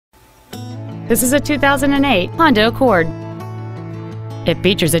This is a 2008 Honda Accord. It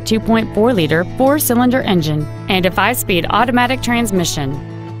features a 2.4-liter four-cylinder engine and a 5-speed automatic transmission.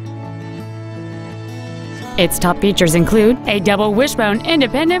 Its top features include a double wishbone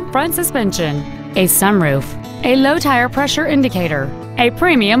independent front suspension, a sunroof, a low tire pressure indicator, a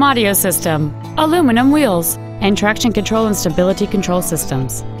premium audio system, aluminum wheels, and traction control and stability control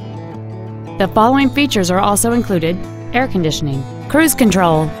systems. The following features are also included: air conditioning, cruise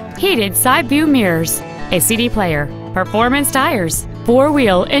control, heated side view mirrors, a CD player, performance tires,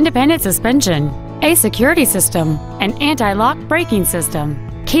 4-wheel independent suspension, a security system, an anti-lock braking system,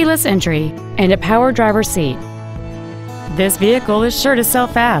 keyless entry, and a power driver seat. This vehicle is sure to sell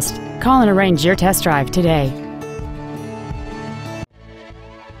fast. Call and arrange your test drive today.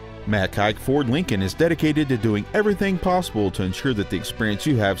 Matt Haik Ford Lincoln is dedicated to doing everything possible to ensure that the experience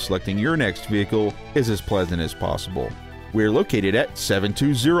you have selecting your next vehicle is as pleasant as possible. We're located at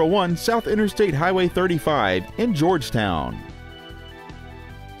 7201 South Interstate Highway 35 in Georgetown.